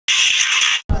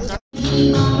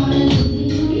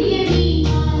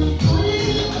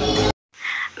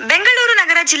ಬೆಂಗಳೂರು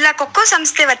ನಗರ ಜಿಲ್ಲಾ ಖೋಖೋ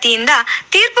ಸಂಸ್ಥೆ ವತಿಯಿಂದ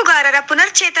ತೀರ್ಪುಗಾರರ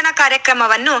ಪುನರ್ಚೇತನ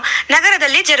ಕಾರ್ಯಕ್ರಮವನ್ನು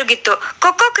ನಗರದಲ್ಲಿ ಜರುಗಿತು.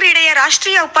 ಖೋಖೋ ಕ್ರೀಡೆಯ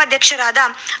ರಾಷ್ಟ್ರೀಯ ಉಪಾಧ್ಯಕ್ಷರಾದ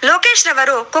ಲೋಕೇಶ್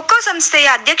ರವರು, ಖೋಖೋ ಸಂಸ್ಥೆಯ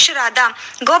ಅಧ್ಯಕ್ಷರಾದ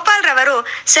ಗೋಪಾಲ್ ರವರು,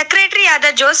 ಸೆಕ್ರೆಟರಿಯಾದ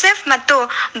ಜೋಸೆಫ್ ಮತ್ತು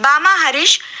ಬಾಮಾ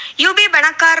ಹರೀಶ್, ಯುಬಿ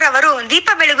ಬಣಕಾರ್ ರವರು ದೀಪ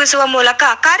ಬೆಳಗಿಸುವ ಮೂಲಕ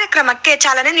ಕಾರ್ಯಕ್ರಮಕ್ಕೆ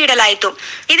ಚಾಲನೆ ನೀಡಲಾಯಿತು.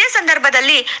 ಇದೇ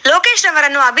ಸಂದರ್ಭದಲ್ಲಿ ಲೋಕೇಶ್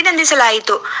ರವರನ್ನು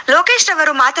ಅಭಿನಂದಿಸಲಾಯಿತು. ಲೋಕೇಶ್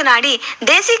ರವರು ಮಾತನಾಡಿ,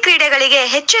 ದೇಸಿ ಕ್ರೀಡೆಗಳಿಗೆ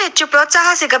ಹೆಚ್ಚು ಹೆಚ್ಚು ಪ್ರೋತ್ಸಾಹ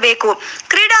ಸಿಗಬೇಕು.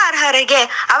 ಕ್ರೀಡಾ ಅರ್ಹರಿಗೆ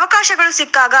ಅವಕಾಶಗಳು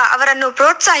ಸಿಕ್ಕಾಗ ಅವರನ್ನು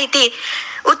ಪ್ರೋತ್ಸಾಹಿಸಿ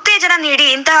ಉತ್ತೇಜನ ನೀಡಿ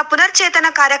ಇಂತಹ ಪುನರ್ಚೇತನ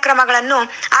ಕಾರ್ಯಕ್ರಮಗಳನ್ನು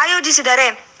ಆಯೋಜಿಸಿದರೆ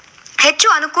ಹೆಚ್ಚು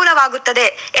ಅನುಕೂಲವಾಗುತ್ತದೆ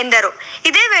ಎಂದರು.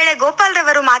 ಇದೇ ವೇಳೆ ಗೋಪಾಲ್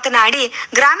ರವರು ಮಾತನಾಡಿ,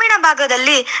 ಗ್ರಾಮೀಣ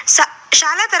ಭಾಗದಲ್ಲಿ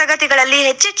ಶಾಲಾ ತರಗತಿಗಳಲ್ಲಿ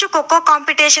ಹೆಚ್ಚೆಚ್ಚು ಖೋಖೋ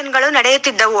ಕಾಂಪಿಟೇಷನ್ಗಳು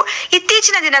ನಡೆಯುತ್ತಿದ್ದವು.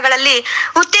 ಇತ್ತೀಚಿನ ದಿನಗಳಲ್ಲಿ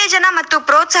ಉತ್ತೇಜನ ಮತ್ತು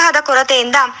ಪ್ರೋತ್ಸಾಹದ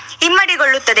ಕೊರತೆಯಿಂದ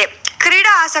ಇಮ್ಮಡಿಗೊಳ್ಳುತ್ತದೆ.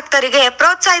 ಕ್ರೀಡಾ ಆಸಕ್ತರಿಗೆ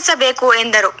ಪ್ರೋತ್ಸಾಹಿಸಬೇಕು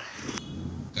ಎಂದರು.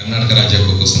 ಕರ್ನಾಟಕ ರಾಜ್ಯ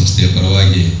ಖೋಖೋ ಸಂಸ್ಥೆಯ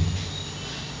ಪರವಾಗಿ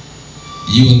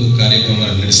ಈ ಒಂದು ಕಾರ್ಯಕ್ರಮ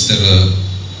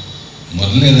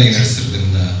ಮೊದಲನೇದಾಗಿ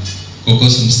ನಡೆಸ್ತಿರೋದ್ರಿಂದ ಖೋಖೋ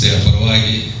ಸಂಸ್ಥೆಯ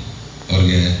ಪರವಾಗಿ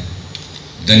ಅವ್ರಿಗೆ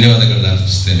ಧನ್ಯವಾದಗಳನ್ನ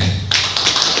ಅರ್ಪಿಸ್ತೇನೆ.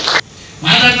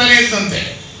 ಮಾತಾಡ್ತಾನೆ ಇತ್ತಂತೆ,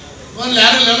 ಒಂದು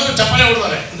ಯಾರೆಲ್ಲರೂ ಚಪ್ಪಾಳೆ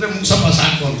ಹೊಡ್ತಾರೆ ಅಂದರೆ ಮುಗಿಸಪ್ಪ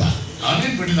ಸಾಕು ಅಂತ.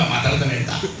 ಅವನೇನು ಬಿಟ್ಟಿಲ್ಲ, ಮಾತಾಡ್ತಾನೆ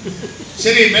ಇದ್ದ.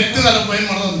 ಸರಿ ಮೆತ್ತಗಲ್ಲಪ್ಪ ಏನು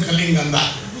ಮಾಡೋದು, ಒಂದು ಕಲ್ಲಿಂಗ್ ಅಂದ,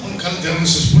 ಒಂದು ಕಲ್ಲು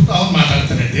ಜರುಗಿಸ್ಬಿಟ್ಟು ಅವ್ನು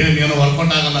ಮಾತಾಡ್ತಾನೆ. ಏನೋ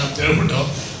ವರ್ಕೌಟ್ ಆಗಲ್ಲ ಅಂತ ಹೇಳ್ಬಿಟ್ಟು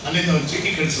ಅಲ್ಲಿಂದ ಒಂದು ಚೀಟಿ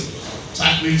ಕಳಿಸಿದ್ರು,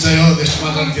 ಸಾಕು ನಿಲ್ಸೋ ಅದೆಷ್ಟು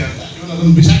ಮಾತಾಡ್ತೀಯ ಅಂತ. ಇವನು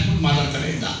ಅದನ್ನು ಬಿಸಾಕ್ಬಿಟ್ಟು ಮಾತಾಡ್ತಾನೆ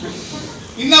ಇದ್ದ.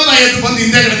 ಇನ್ನೊಬ್ಬ ಎದ್ದು ಬಂದು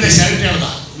ಹಿಂದೆ ಕಡೆ ಶರ್ಟ್ ಹೇಳ್ದ,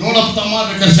 ನೋಡಪ್ಪ ತಮ್ಮ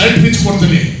ಬೇಕಾದ್ರೆ ಶರ್ಟ್ ಬಿಚ್ಚಿ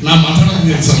ಕೊಡ್ತೀನಿ, ನಾ ಮಾತಾಡೋದು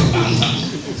ನಿಲ್ಸೋಲ್ಲ ಅಂತ.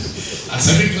 ಆ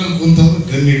ಸಭಿಕರಲ್ಲಿ ಕುಂತವ್ರು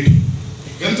ಗನ್ನಿಟ್ಟು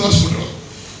ಗನ್ ತೋರಿಸ್ಬಿಟ್ರು.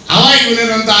 ಅವಾಗ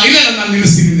ಇವನೇನಂತ, ಇಲ್ಲ ನಾನು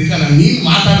ನಿಲ್ಲಿಸ್ತೀನಿ, ಈಗ ನಾನು ನೀನು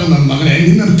ಮಾತಾಡೋ ನನ್ನ ಮಗನೇ,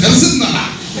 ನಿನ್ನನ್ನು ಕರೆಸಿದ್ನ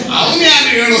ಅವನು ಯಾರು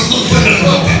ಹೇಳು ಅಂತ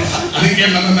ಹೇಳುವಂತೆ. ಅದಕ್ಕೆ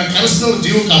ನನ್ನನ್ನು ಕರೆಸಿದವ್ರು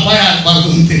ಜೀವಕ್ಕೆ ಅಪಾಯ ಆಗಬಾರ್ದು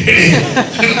ಅಂತ ಹೇಳಿ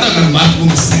ನನ್ನ ಮಾತು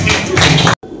ಮುಗಿಸ್ತೀನಿ.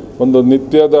 ಒಂದು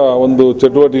ನಿತ್ಯದ ಒಂದು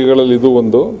ಚಟುವಟಿಕೆಗಳಲ್ಲಿ ಇದು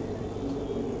ಒಂದು.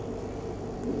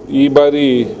 ಈ ಬಾರಿ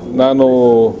ನಾನು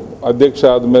ಅಧ್ಯಕ್ಷ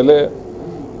ಆದಮೇಲೆ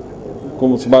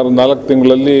ಸುಮಾರು 4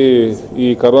 ತಿಂಗಳಲ್ಲಿ ಈ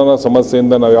ಕರೋನಾ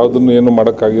ಸಮಸ್ಯೆಯಿಂದ ನಾವು ಯಾವುದನ್ನು ಏನು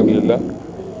ಮಾಡೋಕ್ಕಾಗಿರಲಿಲ್ಲ.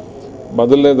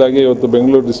 ಮೊದಲನೇದಾಗಿ ಇವತ್ತು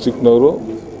ಬೆಂಗಳೂರು ಡಿಸ್ಟ್ರಿಕ್ನವರು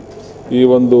ಈ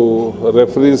ಒಂದು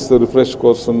ರಿಫ್ರೆಶ್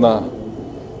ಕೋರ್ಸನ್ನು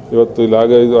ಇವತ್ತು ಇಲ್ಲಿ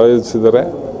ಆಯೋಜಿಸಿದ್ದಾರೆ.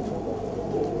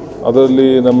 ಅದರಲ್ಲಿ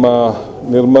ನಮ್ಮ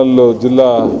ನಿರ್ಮಲ್ ಜಿಲ್ಲಾ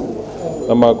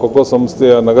ನಮ್ಮ ಖೋಖೋ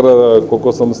ಸಂಸ್ಥೆಯ ನಗರ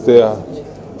ಖೋಖೋ ಸಂಸ್ಥೆಯ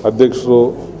ಅಧ್ಯಕ್ಷರು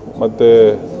ಮತ್ತು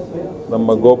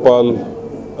ನಮ್ಮ ಗೋಪಾಲ್,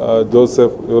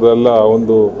 ಜೋಸೆಫ್ ಇವರೆಲ್ಲ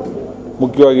ಒಂದು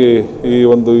ಮುಖ್ಯವಾಗಿ ಈ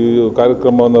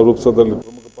ಕಾರ್ಯಕ್ರಮವನ್ನು ರೂಪಿಸೋದ್ರಲ್ಲಿ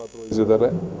ಪ್ರಮುಖ ಪಾತ್ರ ವಹಿಸಿದ್ದಾರೆ.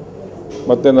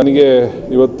 ಮತ್ತು ನನಗೆ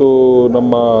ಇವತ್ತು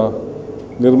ನಮ್ಮ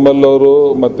ನಿರ್ಮಲ್ ಅವರು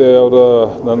ಮತ್ತು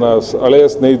ನನ್ನ ಹಳೆಯ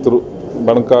ಸ್ನೇಹಿತರು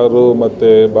ಬಣಕಾರು ಮತ್ತು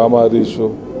ಬಾಮಾ ಹರೀಶು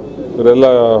ಇವರೆಲ್ಲ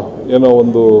ಏನೋ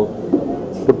ಒಂದು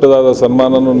ಪುಟ್ಟದಾದ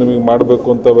ಸನ್ಮಾನನೂ ನಿಮಗೆ ಮಾಡಬೇಕು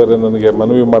ಅಂತ ಬೇರೆ ನನಗೆ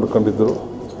ಮನವಿ ಮಾಡ್ಕೊಂಡಿದ್ದರು.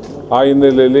 ಆ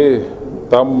ಹಿನ್ನೆಲೆಯಲ್ಲಿ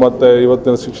ಮತ್ತು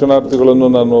ಇವತ್ತಿನ ಶಿಕ್ಷಣಾರ್ಥಿಗಳನ್ನು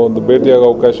ನಾನು ಒಂದು ಭೇಟಿಯಾಗೋ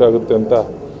ಅವಕಾಶ ಆಗುತ್ತೆ ಅಂತ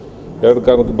 2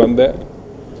 ಕಾರಣಕ್ಕೆ ಬಂದೆ.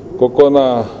 ಖೋಖೋನ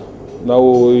ನಾವು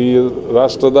ಈ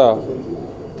ರಾಷ್ಟ್ರದ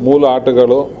ಮೂಲ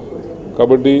ಆಟಗಳು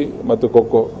ಕಬಡ್ಡಿ ಮತ್ತು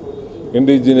ಖೋಖೋ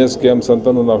ಇಂಡಿಜಿನಿಯಸ್ ಗೇಮ್ಸ್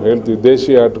ಅಂತಲೂ ನಾವು ಹೇಳ್ತೀವಿ,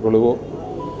 ದೇಶೀಯ ಆಟಗಳು.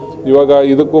 ಇವಾಗ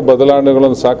ಇದಕ್ಕೂ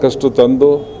ಬದಲಾವಣೆಗಳನ್ನು ಸಾಕಷ್ಟು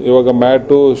ತಂದು ಇವಾಗ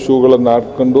ಮ್ಯಾಟು ಶೂಗಳನ್ನು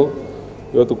ಹಾಕ್ಕೊಂಡು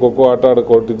ಇವತ್ತು ಖೋಖೋ ಆಟ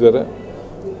ಆಡೋಕ್ಕೆ ಹೊರಟಿದ್ದಾರೆ.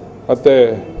 ಮತ್ತು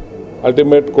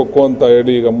ಅಲ್ಟಿಮೇಟ್ ಖೋಖೋ ಅಂತ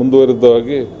ಹೇಳಿ ಈಗ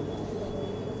ಮುಂದುವರಿದವಾಗಿ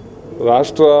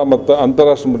ರಾಷ್ಟ್ರ ಮತ್ತು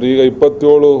ಅಂತಾರಾಷ್ಟ್ರ ಮಟ್ಟ ಈಗ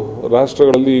 27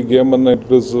 ರಾಷ್ಟ್ರಗಳಲ್ಲಿ ಈ ಗೇಮನ್ನು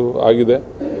ಇಂಟ್ರೊಡ್ಯೂಸು ಆಗಿದೆ.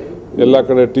 ಎಲ್ಲ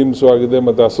ಕಡೆ ಟೀಮ್ಸು ಆಗಿದೆ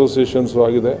ಮತ್ತು ಅಸೋಸಿಯೇಷನ್ಸು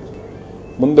ಆಗಿದೆ.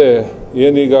 ಮುಂದೆ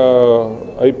ಏನೀಗ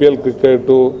IPL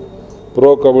ಕ್ರಿಕೆಟು, ಪ್ರೋ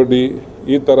ಕಬಡ್ಡಿ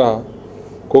ಈ ಥರ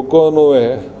ಖೋಖೋನೂ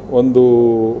ಒಂದು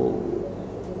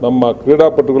ನಮ್ಮ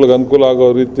ಕ್ರೀಡಾಪಟುಗಳಿಗೆ ಅನುಕೂಲ ಆಗೋ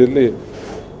ರೀತಿಯಲ್ಲಿ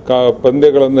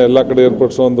ಪಂದ್ಯಗಳನ್ನು ಎಲ್ಲ ಕಡೆ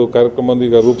ಏರ್ಪಡಿಸೋ ಒಂದು ಕಾರ್ಯಕ್ರಮವನ್ನು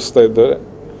ಈಗ ರೂಪಿಸ್ತಾ ಇದ್ದಾರೆ.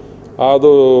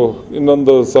 ಅದು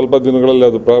ಇನ್ನೊಂದು ಸ್ವಲ್ಪ ದಿನಗಳಲ್ಲಿ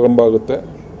ಅದು ಪ್ರಾರಂಭ ಆಗುತ್ತೆ.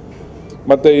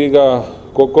 ಮತ್ತು ಈಗ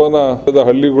ಖೋಖೋನ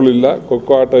ಹಳ್ಳಿಗಳಿಲ್ಲ,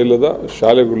 ಖೋಖೋ ಆಟ ಇಲ್ಲದ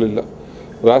ಶಾಲೆಗಳಿಲ್ಲ.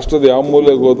 ರಾಷ್ಟ್ರದ ಯಾವ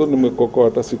ಮೂಲೆಗೆ ಹೋದರೂ ನಿಮಗೆ ಖೋಖೋ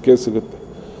ಆಟ ಸಿಕ್ಕೇ ಸಿಗುತ್ತೆ.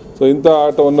 ಸೊ ಇಂಥ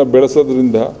ಆಟವನ್ನು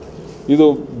ಬೆಳೆಸೋದ್ರಿಂದ ಇದು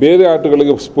ಬೇರೆ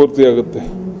ಆಟಗಳಿಗೆ ಸ್ಫೂರ್ತಿಯಾಗುತ್ತೆ.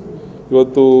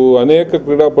 ಇವತ್ತು ಅನೇಕ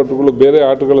ಕ್ರೀಡಾಪಟುಗಳು ಬೇರೆ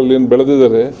ಆಟಗಳಲ್ಲಿ ಏನು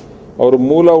ಬೆಳೆದಿದ್ದಾರೆ, ಅವರು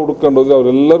ಮೂಲ ಹುಡ್ಕೊಂಡು ಹೋದರೆ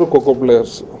ಅವರೆಲ್ಲರೂ ಖೋಖೋ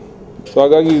ಪ್ಲೇಯರ್ಸು. ಸೊ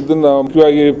ಹಾಗಾಗಿ ಇದನ್ನು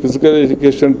ಮುಖ್ಯವಾಗಿ ಫಿಸಿಕಲ್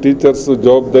ಎಜುಕೇಷನ್ ಟೀಚರ್ಸ್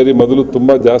ಜವಾಬ್ದಾರಿ ಮೊದಲು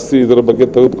ತುಂಬ ಜಾಸ್ತಿ ಇದರ ಬಗ್ಗೆ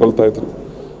ತೆಗೆದುಕೊಳ್ತಾಯಿದ್ರು.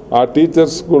 ಆ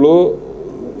ಟೀಚರ್ಸ್ಗಳು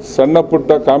ಸಣ್ಣ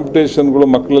ಪುಟ್ಟ ಕಾಂಪಿಟೇಷನ್ಗಳು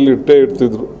ಮಕ್ಕಳಲ್ಲಿ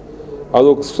ಇಡ್ತಿದ್ರು. ಅದು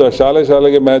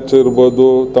ಶಾಲೆಗೆ ಮ್ಯಾಚ್ ಇರ್ಬೋದು,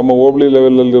 ತಮ್ಮ ಹೋಬಳಿ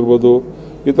ಲೆವೆಲಲ್ಲಿರ್ಬೋದು,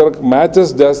 ಈ ಥರ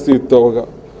ಮ್ಯಾಚಸ್ ಜಾಸ್ತಿ ಇತ್ತು ಅವಾಗ.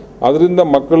 ಅದರಿಂದ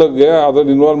ಮಕ್ಕಳಿಗೆ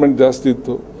ಅದರಲ್ಲಿ ಇನ್ವಾಲ್ವ್ಮೆಂಟ್ ಜಾಸ್ತಿ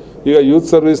ಇತ್ತು. ಈಗ youth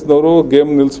ಸರ್ವಿಸ್ನವರು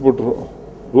game ನಿಲ್ಲಿಸ್ಬಿಟ್ರು,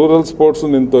 rural sports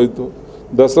ನಿಂತೋಯ್ತು.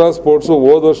 Dasara sports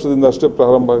ಹೋದ ವರ್ಷದಿಂದ ಅಷ್ಟೇ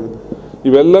ಪ್ರಾರಂಭ ಆಗಿದೆ.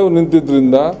 ಇವೆಲ್ಲವೂ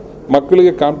ನಿಂತಿದ್ದರಿಂದ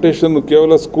ಮಕ್ಕಳಿಗೆ ಕಾಂಪಿಟೇಷನ್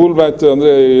ಕೇವಲ ಸ್ಕೂಲ್ ಮ್ಯಾಚ್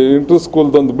ಅಂದರೆ ಇಂಟರ್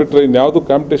ಸ್ಕೂಲ್ದೊಂದು ಬಿಟ್ಟರೆ ಇನ್ಯಾವುದು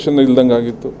ಕಾಂಪಿಟೇಷನ್ ಇಲ್ದಂಗೆ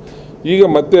ಆಗಿತ್ತು. ಈಗ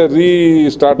ಮತ್ತೆ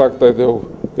ಸ್ಟಾರ್ಟ್ ಆಗ್ತಾಯಿದೆ.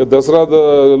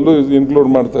 ದಸರಾದಲ್ಲೂ ಇನ್ಕ್ಲೂಡ್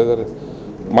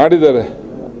ಮಾಡಿದ್ದಾರೆ.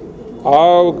 ಆ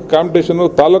ಕಾಂಪಿಟೇಷನು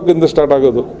ತಾಲೂಕಿಂದ ಸ್ಟಾರ್ಟ್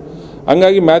ಆಗೋದು.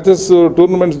 ಹಂಗಾಗಿ ಮ್ಯಾಚಸ್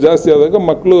ಟೂರ್ನಮೆಂಟ್ಸ್ ಜಾಸ್ತಿ ಆದಾಗ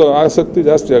ಮಕ್ಕಳು ಆಸಕ್ತಿ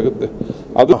ಜಾಸ್ತಿ ಆಗುತ್ತೆ.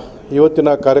 ಅದು ಇವತ್ತಿನ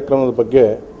ಕಾರ್ಯಕ್ರಮದ ಬಗ್ಗೆ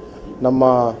ನಮ್ಮ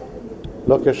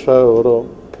ಲೋಕೇಶ್ ಅವರು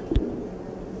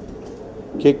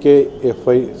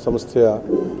KKFI ಸಂಸ್ಥೆಯ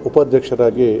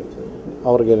ಉಪಾಧ್ಯಕ್ಷರಾಗಿ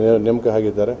ಅವರಿಗೆ ನೇಮಕ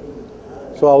ಆಗಿದ್ದಾರೆ.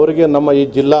 ಸೊ ಅವರಿಗೆ ನಮ್ಮ ಈ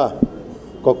ಜಿಲ್ಲಾ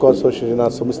ಖೋಖೋ ಅಸೋಸಿಯೇಷನ್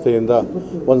ಸಂಸ್ಥೆಯಿಂದ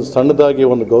ಒಂದು ಸಣ್ಣದಾಗಿ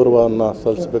ಒಂದು ಗೌರವವನ್ನು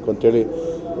ಸಲ್ಲಿಸಬೇಕು ಅಂತೇಳಿ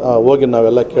ಹೋಗಿ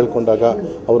ನಾವೆಲ್ಲ ಕೇಳಿಕೊಂಡಾಗ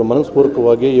ಅವರು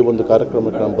ಮನಸ್ಪೂರ್ವಕವಾಗಿ ಈ ಒಂದು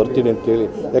ಕಾರ್ಯಕ್ರಮಕ್ಕೆ ನಾನು ಬರ್ತೀನಿ ಅಂತೇಳಿ.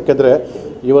 ಯಾಕೆಂದರೆ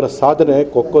ಇವರ ಸಾಧನೆ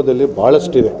ಖೋಖೋದಲ್ಲಿ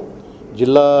ಭಾಳಷ್ಟಿದೆ.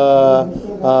 ಜಿಲ್ಲಾ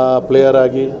ಪ್ಲೇಯರ್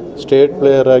ಆಗಿ, ಸ್ಟೇಟ್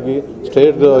ಪ್ಲೇಯರ್ ಆಗಿ,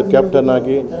 ಸ್ಟೇಟ್ ಕ್ಯಾಪ್ಟನ್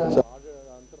ಆಗಿ,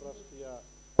 ಅಂತಾರಾಷ್ಟ್ರೀಯ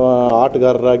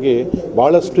ಆಟಗಾರರಾಗಿ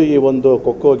ಭಾಳಷ್ಟು ಈ ಒಂದು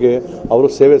ಖೋಖೋಗೆ ಅವರು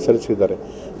ಸೇವೆ ಸಲ್ಲಿಸಿದ್ದಾರೆ.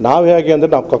 ನಾವು ಹೇಗೆ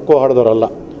ಅಂದರೆ ನಾವು ಖೋಖೋ ಆಡೋದವರಲ್ಲ,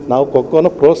 ನಾವು ಖೋಖೋನ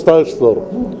ಪ್ರೋತ್ಸಾಹಿಸಿದವರು.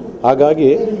 ಹಾಗಾಗಿ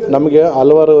ನಮಗೆ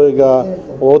ಹಲವಾರು ಈಗ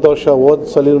ಹೋದ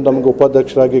ಸಲ ನಮಗೆ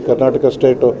ಉಪಾಧ್ಯಕ್ಷರಾಗಿ ಕರ್ನಾಟಕ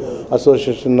ಸ್ಟೇಟ್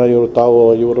ಅಸೋಸಿಯೇಷನ್ನ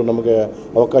ಇವರು ನಮಗೆ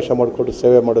ಅವಕಾಶ ಮಾಡಿಕೊಟ್ಟು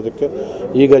ಸೇವೆ ಮಾಡೋದಕ್ಕೆ,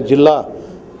 ಈಗ ಜಿಲ್ಲಾ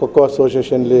ಖೋಖೋ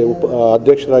ಅಸೋಸಿಯೇಷನ್ಲಿ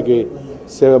ಅಧ್ಯಕ್ಷರಾಗಿ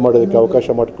ಸೇವೆ ಮಾಡೋದಕ್ಕೆ ಅವಕಾಶ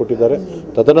ಮಾಡಿಕೊಟ್ಟಿದ್ದಾರೆ.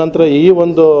 ತದನಂತರ ಈ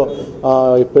ಒಂದು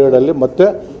ಪೀರಿಯಡಲ್ಲಿ ಮತ್ತೆ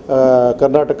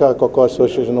ಕರ್ನಾಟಕ ಖೋಖೋ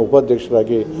ಅಸೋಸಿಯೇಷನ್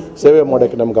ಉಪಾಧ್ಯಕ್ಷರಾಗಿ ಸೇವೆ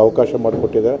ಮಾಡೋಕ್ಕೆ ನಮಗೆ ಅವಕಾಶ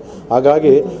ಮಾಡಿಕೊಟ್ಟಿದ್ದಾರೆ.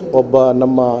 ಹಾಗಾಗಿ ಒಬ್ಬ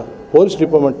ನಮ್ಮ ಪೊಲೀಸ್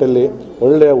ಡಿಪಾರ್ಟ್ಮೆಂಟಲ್ಲಿ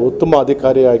ಒಳ್ಳೆಯ ಉತ್ತಮ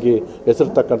ಅಧಿಕಾರಿಯಾಗಿ ಹೆಸರು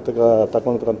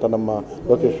ತಗೊಂಡ್ರಂಥ ನಮ್ಮ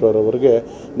ಲೋಕೇಶ್ವರ್ ಅವರಿಗೆ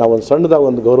ನಾವೊಂದು ಸಣ್ಣದಾಗಿ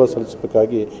ಒಂದು ಗೌರವ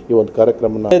ಸಲ್ಲಿಸಬೇಕಾಗಿ ಈ ಒಂದು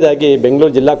ಕಾರ್ಯಕ್ರಮನ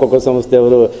ಬೆಂಗಳೂರು ಜಿಲ್ಲಾ ಖೋಖೋ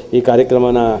ಸಂಸ್ಥೆಯವರು ಈ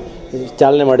ಕಾರ್ಯಕ್ರಮನ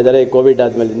ಚಾಲನೆ ಮಾಡಿದ್ದಾರೆ. ಕೋವಿಡ್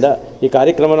ಆದಮೇಲಿಂದ ಈ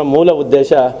ಕಾರ್ಯಕ್ರಮದ ಮೂಲ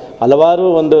ಉದ್ದೇಶ ಹಲವಾರು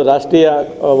ಒಂದು ರಾಷ್ಟ್ರೀಯ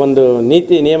ಒಂದು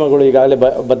ನೀತಿ ನಿಯಮಗಳು ಈಗಾಗಲೇ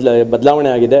ಬದಲಾವಣೆ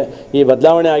ಆಗಿದೆ. ಈ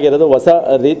ಬದಲಾವಣೆ ಆಗಿರೋದು ಹೊಸ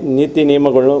ನೀತಿ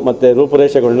ನಿಯಮಗಳು ಮತ್ತು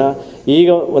ರೂಪುರೇಷೆಗಳನ್ನ ಈಗ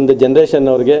ಒಂದು ಜನ್ರೇಷನ್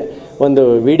ಅವ್ರಿಗೆ ಒಂದು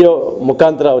ವಿಡಿಯೋ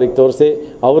ಮುಖಾಂತರ ಅವ್ರಿಗೆ ತೋರಿಸಿ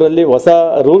ಅವರಲ್ಲಿ ಹೊಸ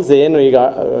ರೂಲ್ಸ್ ಏನು ಈಗ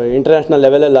ಇಂಟರ್ನ್ಯಾಷನಲ್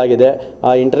ಲೆವೆಲಲ್ಲಿ ಆಗಿದೆ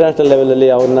ಆ ಇಂಟರ್ನ್ಯಾಷನಲ್ ಲೆವೆಲಲ್ಲಿ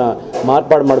ಅವ್ರನ್ನ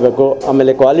ಮಾರ್ಪಾಡು ಮಾಡಬೇಕು.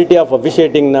 ಆಮೇಲೆ ಕ್ವಾಲಿಟಿ ಆಫ್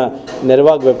ಅಫಿಷಿಯೇಟಿಂಗ್ನ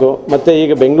ನೆರವಾಗಬೇಕು. ಮತ್ತು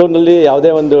ಈಗ ಬೆಂಗಳೂರಿನಲ್ಲಿ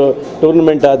ಯಾವುದೇ ಒಂದು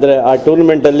ಟೂರ್ನಮೆಂಟ್ ಆದರೆ ಆ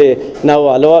ಟೂರ್ನಮೆಂಟಲ್ಲಿ ನಾವು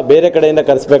ಬೇರೆ ಕಡೆಯಿಂದ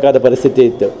ಕರೆಸಬೇಕಾದ ಪರಿಸ್ಥಿತಿ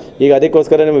ಇತ್ತು. ಈಗ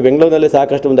ಅದಕ್ಕೋಸ್ಕರ ನಮ್ಮ ಬೆಂಗಳೂರಿನಲ್ಲಿ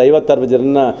ಸಾಕಷ್ಟು ಒಂದು 50-60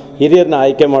 ಜನನ ಹಿರಿಯರನ್ನ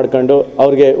ಆಯ್ಕೆ ಮಾಡ್ಕೊಂಡು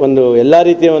ಅವ್ರಿಗೆ ಒಂದು ಎಲ್ಲ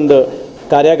ರೀತಿಯ ಒಂದು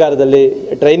ಕಾರ್ಯಾಗಾರದಲ್ಲಿ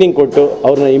ಟ್ರೈನಿಂಗ್ ಕೊಟ್ಟು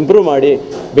ಅವ್ರನ್ನ ಇಂಪ್ರೂವ್ ಮಾಡಿ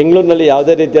ಬೆಂಗಳೂರಿನಲ್ಲಿ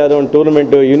ಯಾವುದೇ ರೀತಿಯಾದ ಒಂದು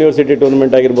ಟೂರ್ನಮೆಂಟು, ಯೂನಿವರ್ಸಿಟಿ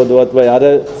ಟೂರ್ನಮೆಂಟ್ ಆಗಿರ್ಬೋದು ಅಥವಾ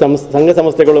ಯಾರೇ ಸಂಘ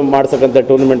ಸಂಸ್ಥೆಗಳು ಮಾಡ್ಸಕ್ಕಂಥ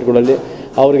ಟೂರ್ನಮೆಂಟ್ಗಳಲ್ಲಿ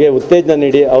ಅವ್ರಿಗೆ ಉತ್ತೇಜನ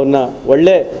ನೀಡಿ ಅವ್ರನ್ನ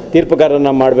ಒಳ್ಳೆ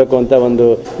ತೀರ್ಪುಗಾರರನ್ನ ಮಾಡಬೇಕು ಅಂತ ಒಂದು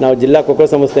ನಾವು ಜಿಲ್ಲಾ ಖೋಖೋ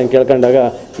ಸಂಸ್ಥೆಯನ್ನು ಕೇಳ್ಕೊಂಡಾಗ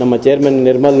ನಮ್ಮ ಚೇರ್ಮನ್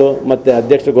ನಿರ್ಮಲ್ ಮತ್ತು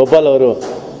ಅಧ್ಯಕ್ಷರು ಗೋಪಾಲ್ ಅವರು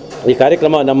ಈ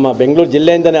ಕಾರ್ಯಕ್ರಮ ನಮ್ಮ ಬೆಂಗಳೂರು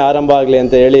ಜಿಲ್ಲೆಯಿಂದನೇ ಆರಂಭ ಆಗಲಿ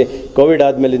ಅಂತ ಹೇಳಿ ಕೋವಿಡ್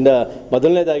ಆದಮೇಲಿಂದ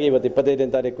ಮೊದಲನೇದಾಗಿ ಇವತ್ತು 25ನೇ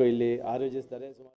ತಾರೀಕು ಇಲ್ಲಿ ಆಯೋಜಿಸ್ತಾರೆ.